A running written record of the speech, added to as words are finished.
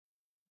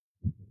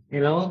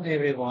Hello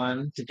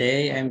everyone.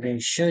 Today I'm going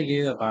to show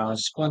you about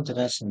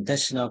spontaneous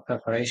intestinal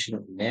preparation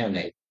of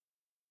neonate.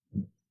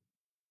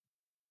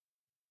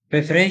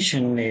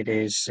 Preparation it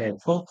is a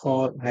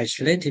focal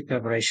isolated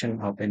preparation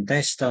of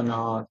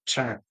intestinal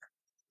tract.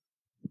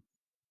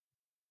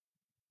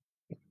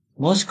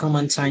 Most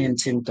common sign and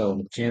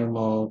symptom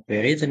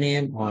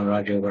pneumoperitoneum on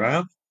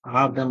radiograph,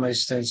 abdominal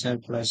extension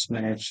plus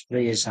managed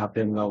please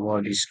abdominal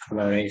wall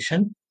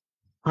discoloration,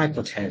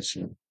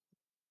 hypotension.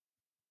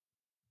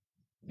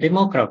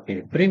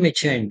 Demography,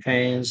 premature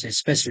infants,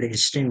 especially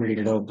extremely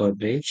low birth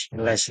weight,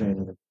 less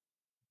than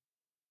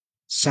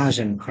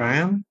 1,000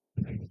 grams,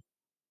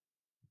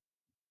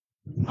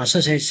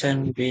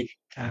 association with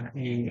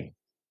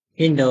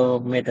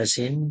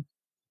indomethacin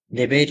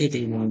debated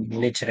in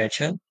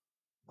literature,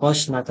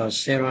 postnatal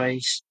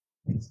steroids,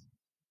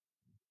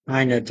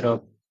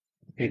 inotrope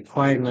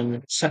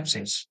requirement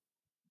substance.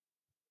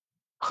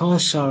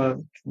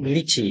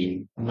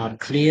 Causality not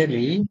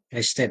clearly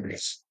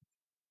established.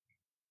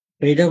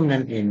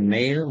 Predominant in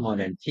male more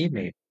than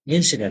female.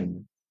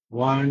 Incident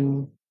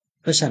 1%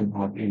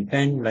 of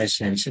infant less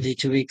than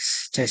 32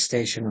 weeks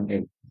gestation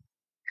age.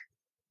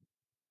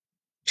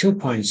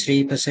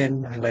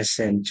 2.3% less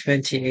than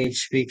 28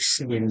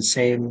 weeks in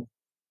same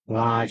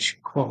large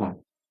cohort.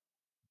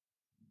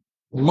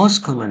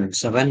 Most common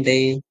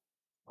 7-day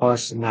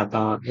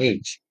postnatal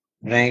age,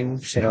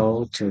 range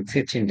 0 to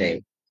 15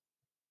 days.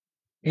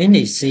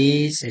 NEC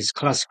is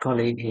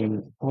classically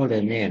in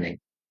older neonates.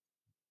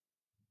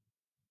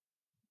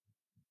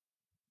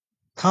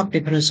 Top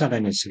difference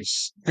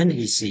analysis.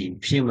 NEC,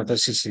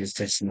 pneumatosis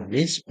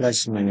intestinalis,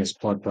 plus minus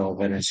portal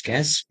venous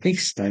gas,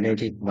 fixed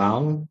dilated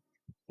bowel,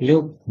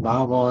 loop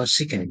bowel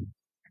thickening.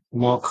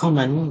 More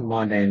common,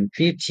 more than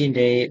 15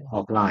 days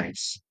of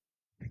life.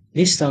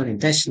 Distal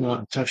intestinal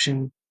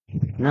obstruction,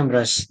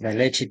 numerous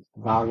dilated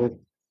bowel,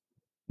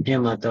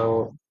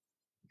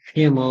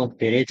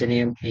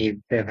 pneumoperitoneum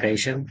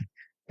preparation,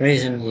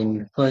 present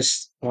in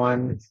first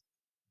 1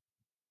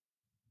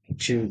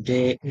 to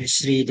 3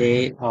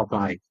 days of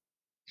life.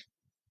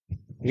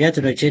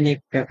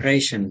 Iatrogenic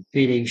preparation,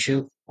 feeding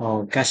soup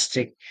or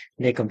gastric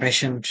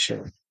decompression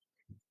soup.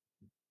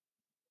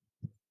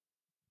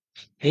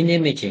 In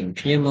imaging,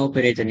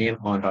 pneumoperitoneum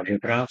on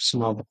radiograph,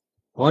 small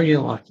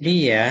volume of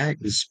clear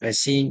is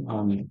seen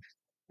on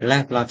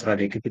left lateral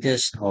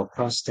decubitus or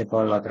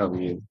cross-staple lateral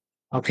view.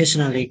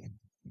 Occasionally,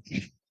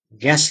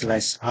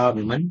 gasless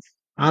abdomen,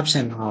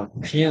 absent of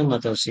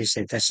pneumatosis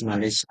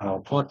intestinalis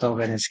or portal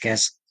venous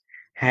gas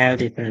have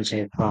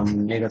differentiated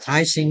from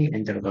necrotizing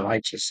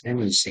enterocolitis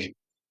 (NEC).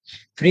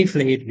 Free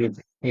fluid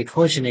with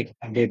echogenic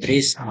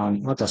debris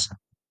on ultrasound.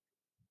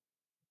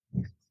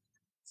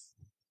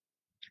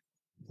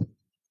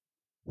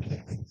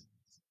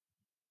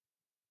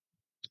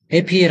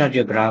 AP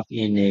radiograph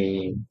in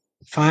a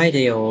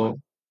 5-day-old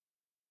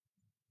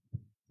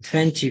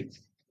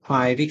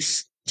 25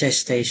 weeks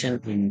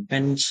gestation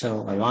infant,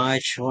 so a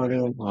large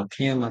volume of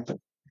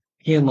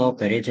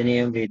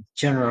pneumoperitoneum with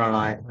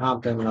generalized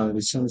abdominal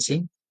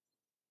recency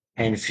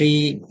and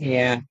free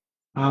air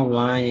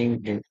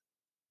outlining the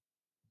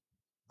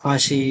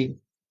falciform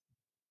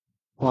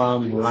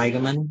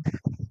ligament.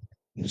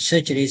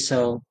 Surgery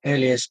so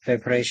earliest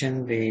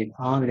preparation with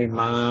only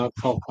mild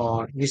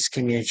focal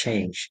ischemia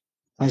change,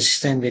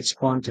 consistent with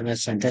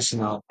spontaneous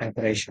intestinal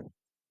preparation.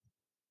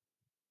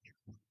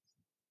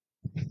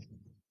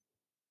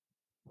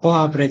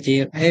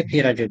 Cooperative AP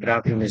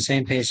radiograph in the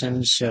same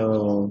patient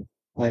show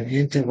an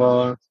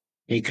interval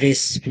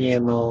decreased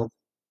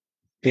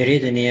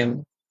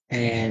pneumoperitoneum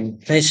and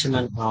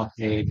placement of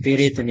a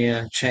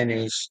peritoneal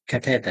drainage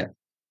catheter.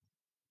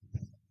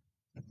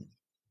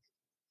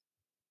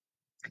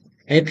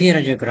 AP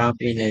radiograph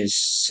in a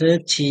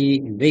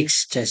 30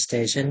 weeks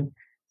gestation,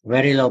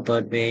 very low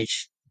birth weight,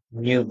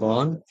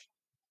 newborn,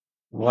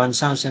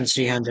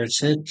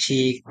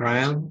 1,330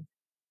 gram,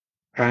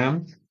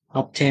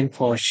 obtained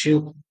for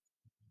soup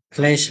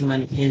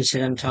placement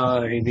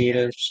incidental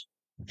reveals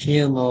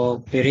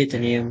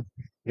pneumoperitoneum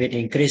with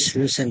increased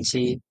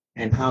lucency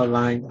and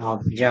outline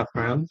of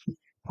diaphragm.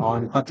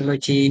 On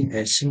pathology,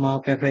 a small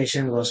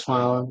preparation was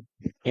found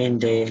in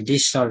the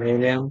distal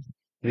ileum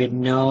with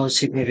no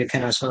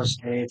significant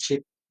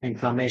associated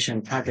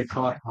inflammation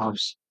typical of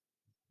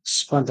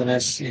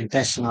spontaneous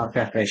intestinal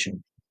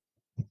preparation.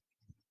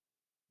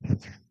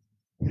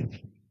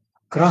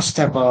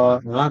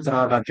 Cross-table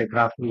lateral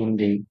radiograph in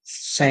the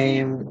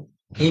same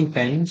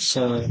infant,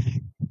 so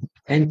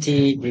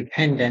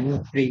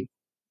anti-dependent free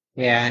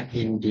air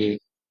in the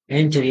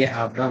anterior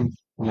abdomen.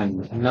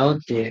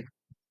 Note the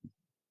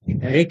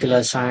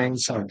regular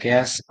signs of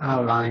gas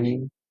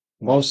outlining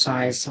both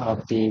sides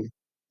of the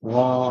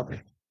wall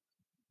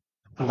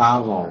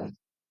bowel.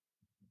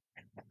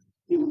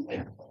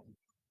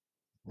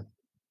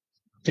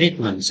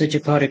 Treatment: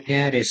 surgical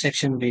repair,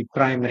 resection with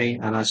primary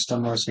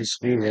anastomosis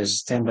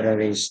previous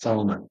temporary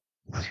stoma.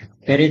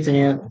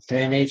 Peritoneal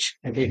drainage,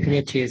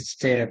 definitive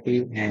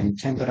therapy, and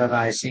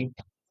temporizing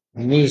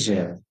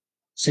measure.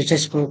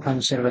 Successful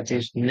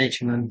conservative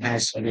management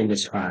has been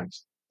described.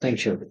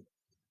 Thank you.